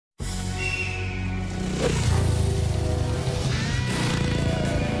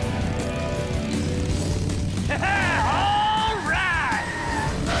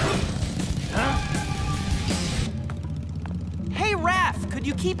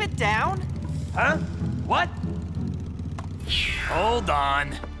keep it down? Huh? What? Hold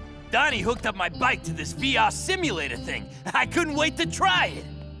on. Donnie hooked up my bike to this VR simulator thing. I couldn't wait to try it.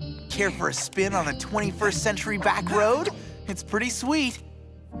 Care for a spin on a 21st century back road? It's pretty sweet.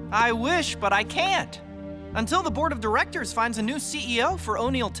 I wish, but I can't. Until the board of directors finds a new CEO for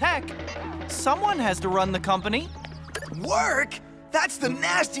O'Neill Tech, someone has to run the company. Work? That's the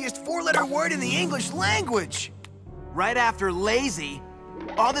nastiest four-letter word in the English language. Right after lazy.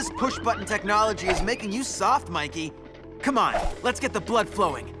 All this push-button technology is making you soft, Mikey. Come on, let's get the blood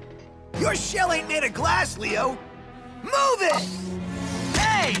flowing. Your shell ain't made of glass, Leo. Move it!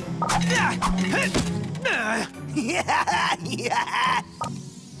 Hey! Yeah.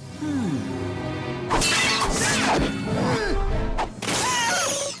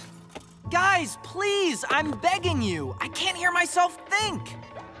 Guys, please, I'm begging you. I can't hear myself think.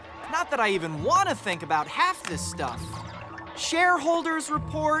 Not that I even want to think about half this stuff. Shareholders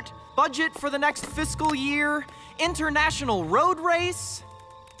report, budget for the next fiscal year, international road race.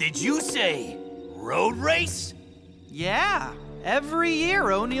 Did you say road race? Yeah, every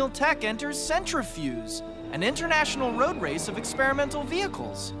year O'Neill Tech enters Centrifuge, an international road race of experimental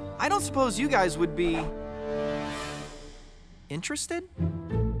vehicles. I don't suppose you guys would be interested?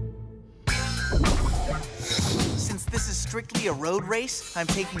 Since this is strictly a road race, I'm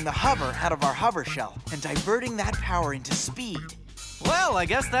taking the hover out of our hover shell and diverting that power into speed. Well, I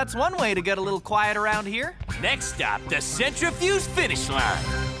guess that's one way to get a little quiet around here. Next stop, the Centrifuge finish line.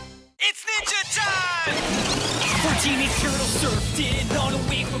 It's ninja time! 4 teenage turtles surfed in on a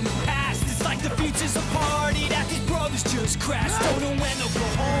wave from the past. It's like the future's a party that these brothers just crashed. Don't know when they'll go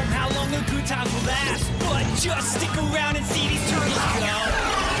home, how long the good times will last. But just stick around and see these turtles go.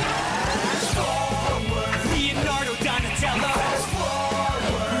 Leonardo, Donatello,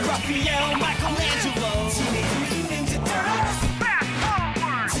 Raphael, Michelangelo. Teenage Mutant Ninja Turtles. Fast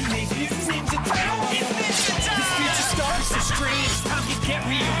forward! Teenage Mutant Ninja Turtles. It's ninja time! This future starts so strange, time can get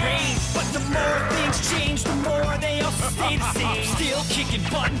rearranged. But the more things change, the more they also stay the same. Still kicking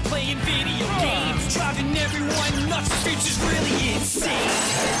butt and playing video games, driving everyone nuts. The future's really insane.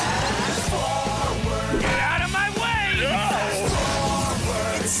 Fast forward! Get out of my way! Fast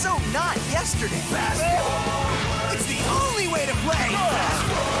forward! It's so not yesterday. Fast forward! It's the only way to play. Fast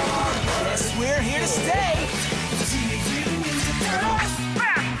forward! Yes, we're here to stay. Teenage Mutant Ninja Turtles.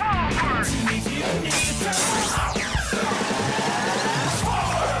 Fast forward! Teenage Mutant Ninja Turtles.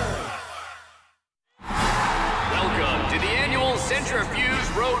 Welcome to the annual Centrifuge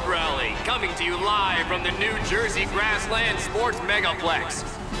Road Rally, coming to you live from the New Jersey Grassland Sports Megaplex.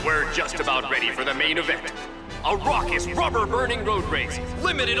 We're just about ready for the main event. A raucous, rubber-burning road race,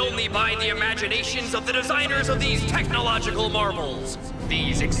 limited only by the imaginations of the designers of these technological marvels.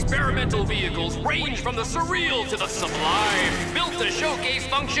 These experimental vehicles range from the surreal to the sublime, built to showcase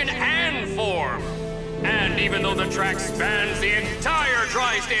function and form. And even though the track spans the entire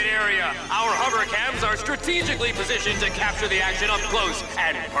tri-state area, our hovercams are strategically positioned to capture the action up close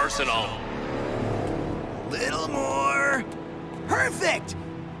and personal. Little more. Perfect!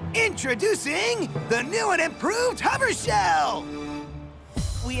 Introducing the new and improved hover shell!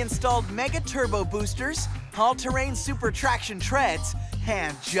 We installed mega turbo boosters, all-terrain super traction treads,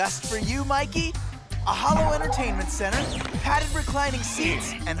 and just for you, Mikey, a hollow entertainment center, padded reclining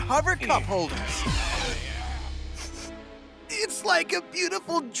seats, and hover cup holders. It's like a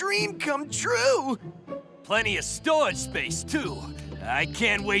beautiful dream come true! Plenty of storage space, too. I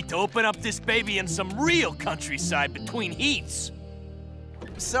can't wait to open up this baby in some real countryside between heats.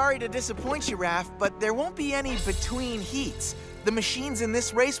 Sorry to disappoint you, Raph, but there won't be any between heats. The machines in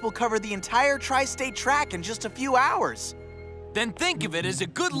this race will cover the entire tri-state track in just a few hours. Then think of it as a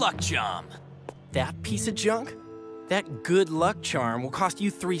good luck charm. That piece of junk? That good luck charm will cost you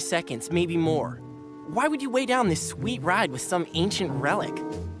 3 seconds, maybe more. Why would you weigh down this sweet ride with some ancient relic?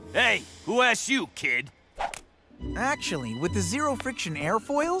 Hey, who asked you, kid? Actually, with the zero-friction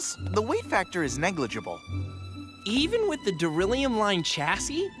airfoils, the weight factor is negligible. Even with the beryllium-lined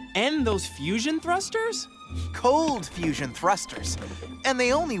chassis and those fusion thrusters? Cold fusion thrusters, and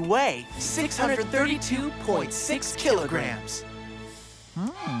they only weigh 632.6 kilograms.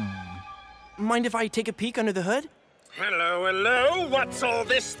 Mind if I take a peek under the hood? Hello, hello. What's all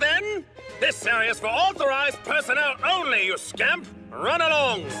this then? This area's for authorized personnel only, you scamp. Run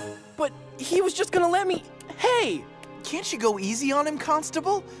along. But he was just gonna let me. Hey! Can't you go easy on him,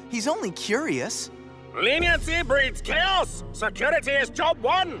 Constable? He's only curious. Leniency breeds chaos. Security is job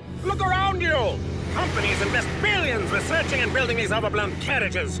one. Look around you. Companies invest billions researching and building these overblown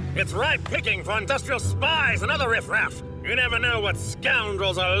carriages. It's ripe picking for industrial spies and other riffraff. You never know what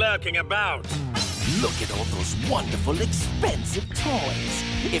scoundrels are lurking about. Look at all those wonderful, expensive toys.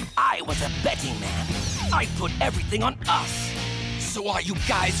 If I was a betting man, I'd put everything on us. So are you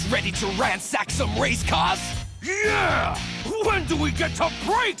guys ready to ransack some race cars? Yeah! When do we get to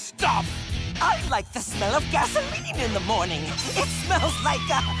break stuff? I like the smell of gasoline in the morning. It smells like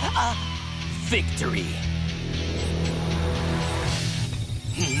victory.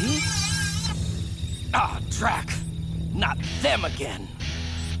 Ah, Drac. Not them again.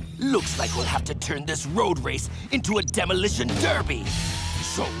 Looks like we'll have to turn this road race into a demolition derby.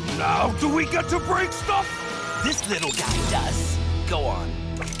 So now do we get to break stuff? This little guy does. Go on.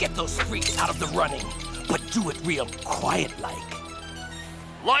 Get those freaks out of the running. But do it real quiet-like.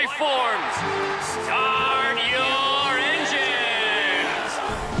 Life forms, start your engines!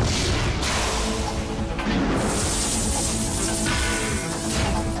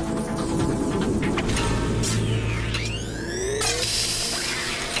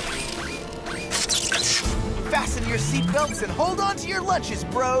 Fasten your seatbelts and hold on to your lunches,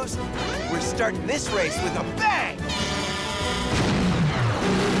 bros. We're starting this race with a bang!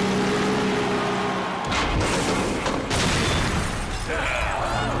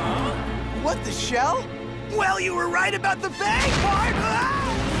 What the shell? Well, you were right about the bang part!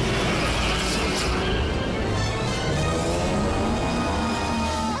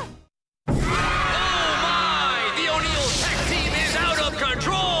 Oh my! The O'Neill Tech Team is out of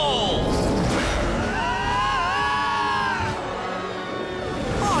control!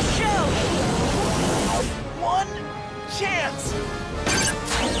 Oh, shell! One chance!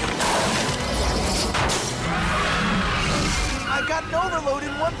 I've got an overload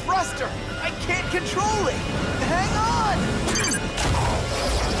in one thruster. I can't control it. Hang on!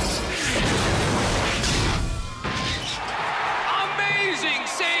 Amazing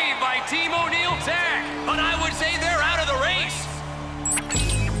save by Team O'Neill Tech, but I would say they're out of the race.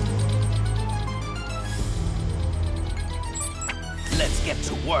 Let's get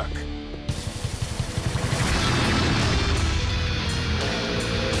to work.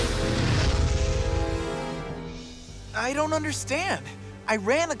 I don't understand. I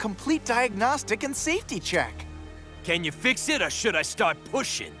ran a complete diagnostic and safety check. Can you fix it, or should I start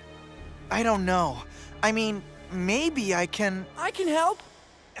pushing? I don't know. I mean, maybe I can... I can help.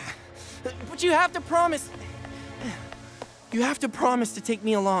 But you have to promise... You have to promise to take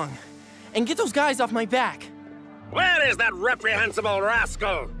me along. And get those guys off my back. Where is that reprehensible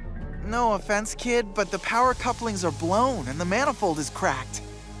rascal? No offense, kid, but the power couplings are blown and the manifold is cracked.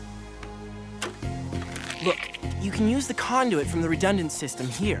 Look, you can use the conduit from the redundant system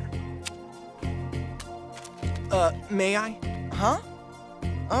here. May I? Huh?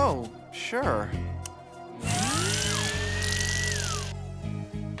 Oh, sure.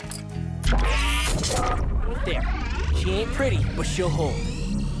 There. She ain't pretty, but she'll hold.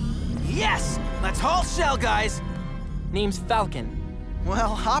 Yes! Let's haul shell, guys! Name's Falcon.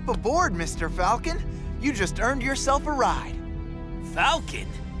 Well, hop aboard, Mr. Falcon. You just earned yourself a ride. Falcon?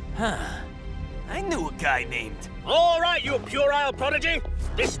 Huh. I knew a guy named... All right, you puerile prodigy.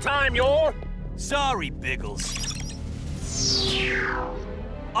 This time you're... Sorry, Biggles.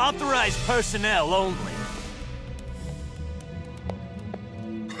 Authorized personnel only.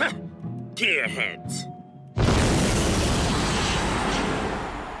 Gearheads.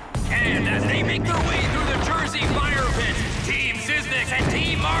 And as they make their way through the Jersey fire pit, Team Ziznik and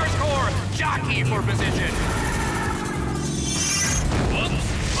Team Mars Corps jockey for position.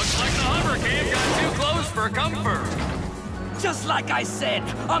 Whoops, looks like the hover cam got too close for comfort. Just like I said,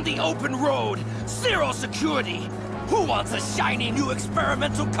 on the open road, zero security. Who wants a shiny new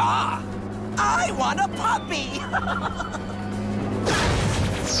experimental car? I want a puppy!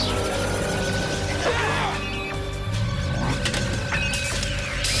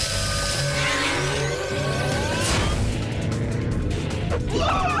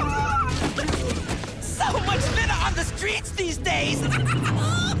 So much thinner on the streets these days!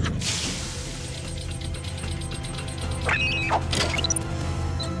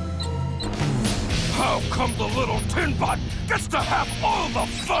 How come the little tin butt gets to have all the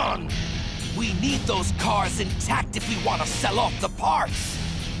fun? We need those cars intact if we want to sell off the parts.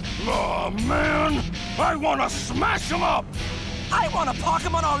 Oh, man! I want to smash them up! I want to park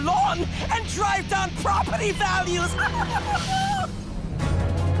them on our lawn and drive down property values!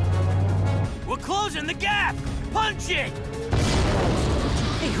 We're closing the gap! Punch it!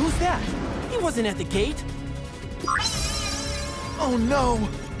 Hey, who's that? He wasn't at the gate. Oh no!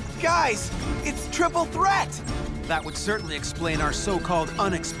 Guys, it's triple threat! That would certainly explain our so-called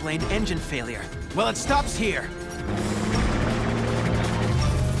unexplained engine failure. Well, it stops here.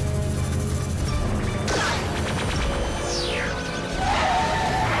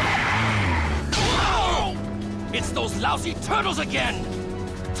 Whoa! It's those lousy turtles again!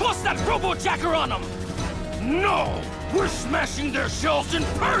 toss that robo-jacker on them! No! We're smashing their shells in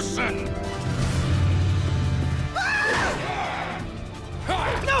person!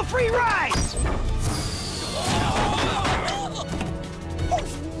 No free rides!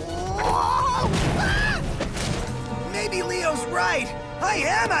 Maybe Leo's right. I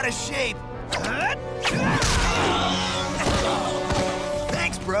am out of shape.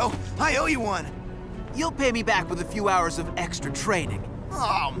 Thanks, bro. I owe you one. You'll pay me back with a few hours of extra training.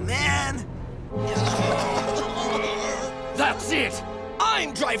 Oh, man. That's it!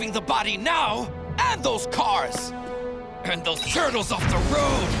 I'm driving the body now, and those cars! And those turtles off the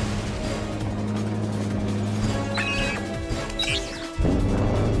road!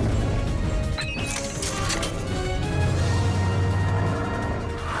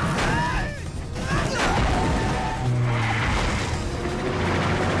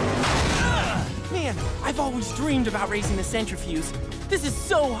 Man, I've always dreamed about racing the centrifuge. This is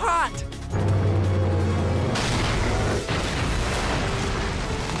so hot!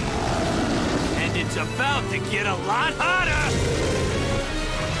 And it's about to get a lot hotter!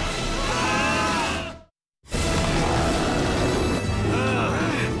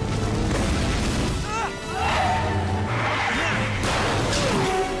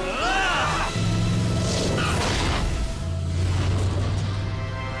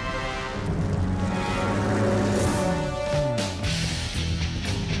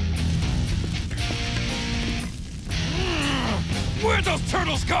 Where'd those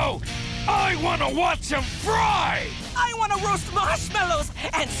turtles go? I want to watch them fry! I want to roast marshmallows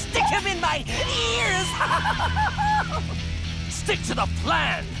and stick them in my ears! Stick to the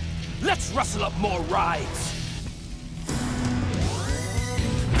plan! Let's rustle up more rides!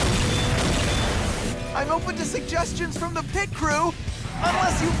 I'm open to suggestions from the pit crew,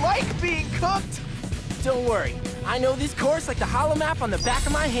 unless you like being cooked. Don't worry, I know this course like the hollow map on the back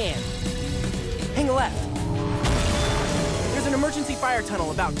of my hand. Hang a left. There's an emergency fire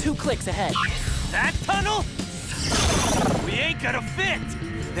tunnel about 2 clicks ahead. That tunnel? We ain't gonna fit!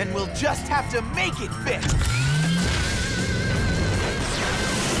 Then we'll just have to make it fit.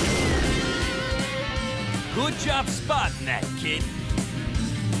 Good job spotting that, kid.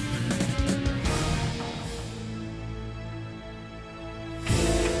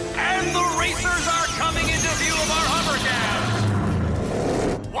 And the racers are coming into view of our hovercraft.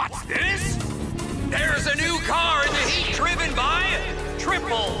 What's this? There's a new car in the heat driven by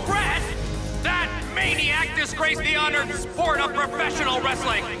Triple Threat. That maniac disgraced the honored sport of professional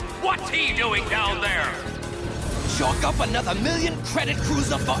wrestling. What's he doing down there? Chalk up another 1,000,000 credit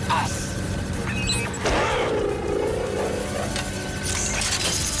cruiser for us!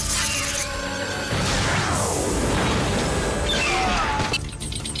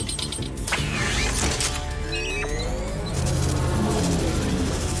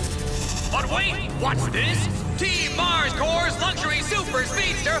 But wait, what's this? Team Mars Corps' luxury super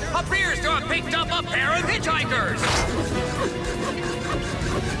speedster appears to have picked up a pair of hitchhikers.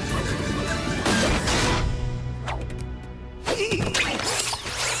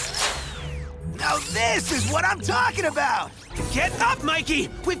 Now this is what I'm talking about! Get up, Mikey!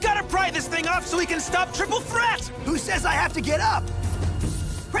 We've got to pry this thing off so we can stop Triple Threat! Who says I have to get up?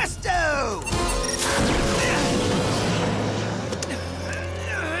 Presto!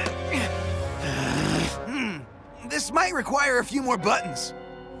 This might require a few more buttons.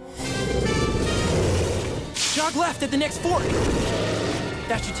 Jog left at the next fork.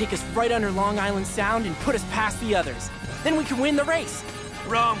 That should take us right under Long Island Sound and put us past the others. Then we can win the race.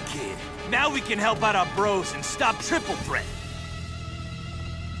 Wrong, kid. Now we can help out our bros and stop Triple Threat.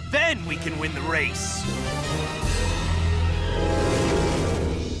 Then we can win the race.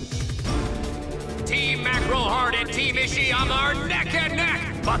 Team Macro Heart and Team Ishiyama are neck and neck,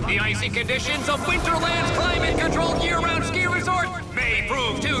 but the icy conditions of Winterland's climate-controlled year-round ski resort may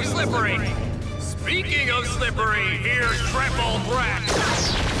prove too slippery. Speaking of slippery, here's Triple Threat.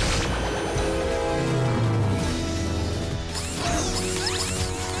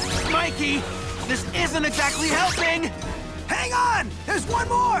 Mikey, this isn't exactly helping! Hang on! There's one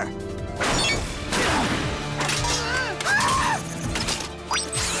more!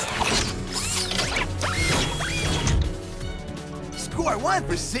 Score 1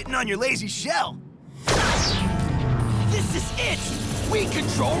 for sitting on your lazy shell. This is it! We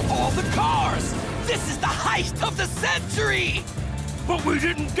control all the cars! This is the heist of the century! But we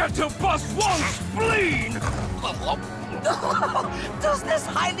didn't get to bust one spleen! Does this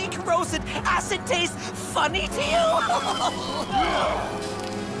highly corrosive acid taste funny to you?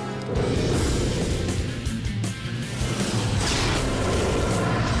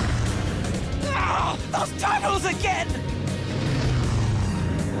 Those tunnels again!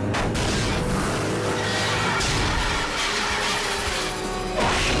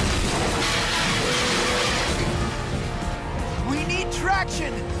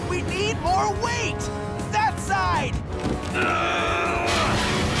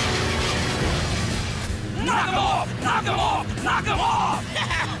 Knock him off!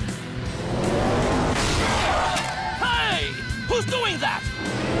 Hey! Who's doing that?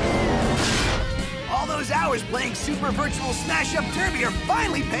 All those hours playing Super Virtual Smash Up Derby are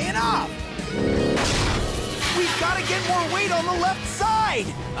finally paying off! We've got to get more weight on the left side!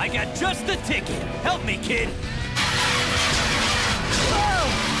 I got just the ticket. Help me, kid. Whoa!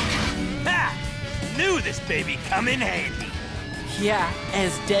 Ha! Knew this baby come in handy. Yeah,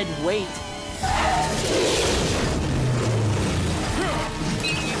 as dead weight.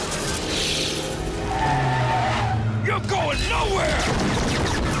 You're going nowhere!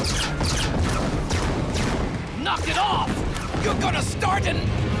 Knock it off! You're gonna start an...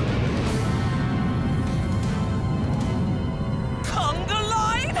 conga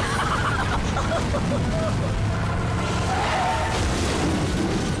line?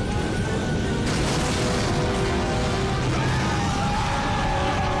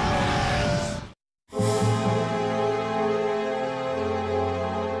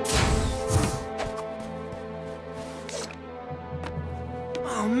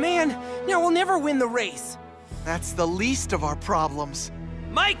 Oh man, now we'll never win the race. That's the least of our problems.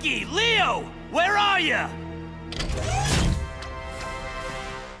 Mikey, Leo, where are you?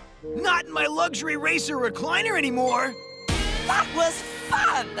 Not in my luxury racer recliner anymore! That was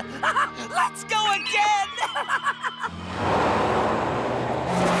fun! Let's go again!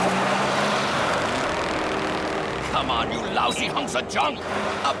 Come on, you lousy hunks of junk!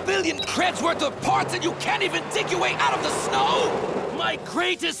 1 billion creds worth of parts and you can't even dig your way out of the snow! My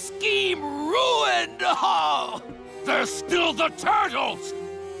greatest scheme ruined! Oh, they're still the turtles!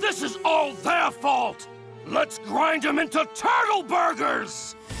 This is all their fault! Let's grind them into turtle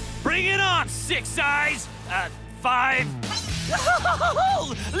burgers! Bring it on, Six Eyes! 5...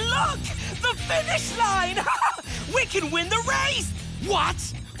 Oh, look! The finish line! We can win the race! What?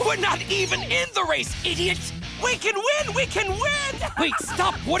 We're not even in the race, idiot! We can win! We can win! Wait,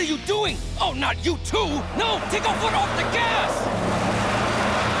 stop! What are you doing? Oh, not you too! No, take a foot off the gas!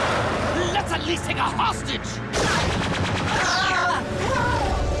 Let's at least take a hostage!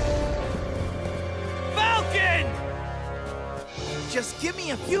 Falcon! Just give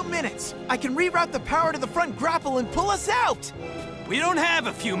me a few minutes. I can reroute the power to the front grapple and pull us out! We don't have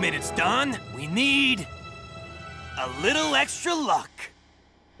a few minutes, Don. We need... a little extra luck.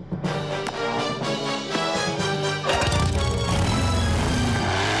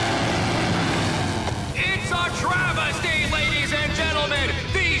 It's a travesty, ladies and gentlemen!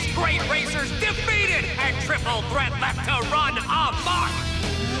 These great racers defeated and Triple Threat left to run amok!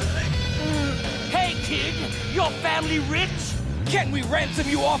 Hey, kid, your family rich? Can we ransom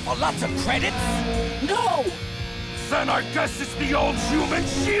you off for lots of credits? No! Then I guess it's the old human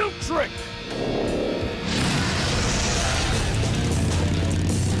shield trick!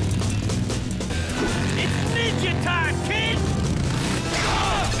 It's ninja time, kid!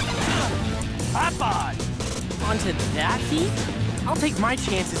 Hop on! Onto that heap? I'll take my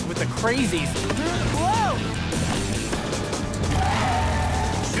chances with the crazies. Whoa!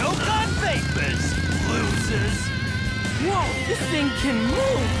 Joke on vapors, losers! Whoa, this thing can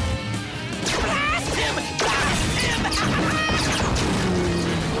move! Blast him! Blast him!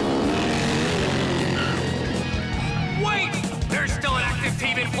 Wait! There's still an active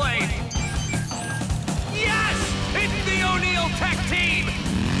team in play! Yes! It's the O'Neill Tech Team!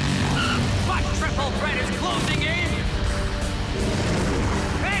 But Triple Threat is closing in!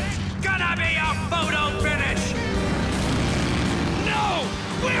 It's gonna be a photo finish! No!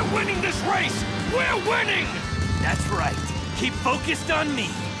 We're winning this race! We're winning! That's right. Keep focused on me.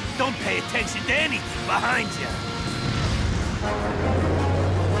 Don't pay attention to anything behind you.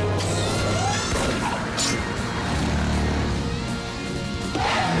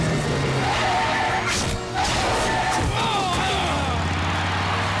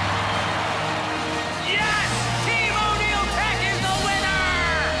 Yes! Team O'Neill Tech is the winner!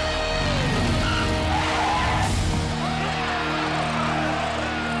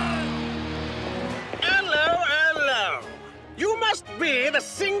 Hello, hello. You must be the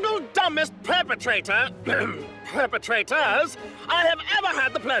single dumbest perpetrators I have ever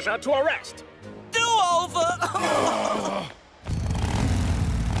had the pleasure to arrest. Do-over!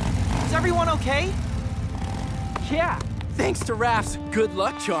 Is everyone okay? Yeah, thanks to Raph's good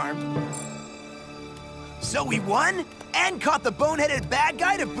luck charm. So we won? And caught the boneheaded bad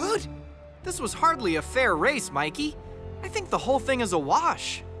guy to boot? This was hardly a fair race, Mikey. I think the whole thing is a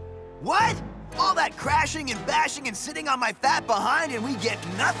wash. What? All that crashing and bashing and sitting on my fat behind and we get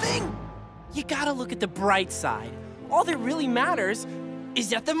nothing? You gotta look at the bright side. All that really matters is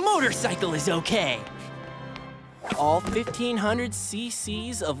that the motorcycle is okay. All 1,500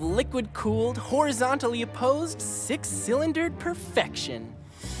 cc's of liquid-cooled, horizontally opposed, six-cylindered perfection.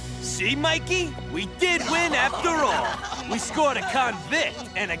 See, Mikey? We did win after all. We scored a convict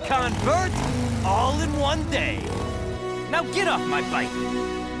and a convert all in one day. Now get off my bike.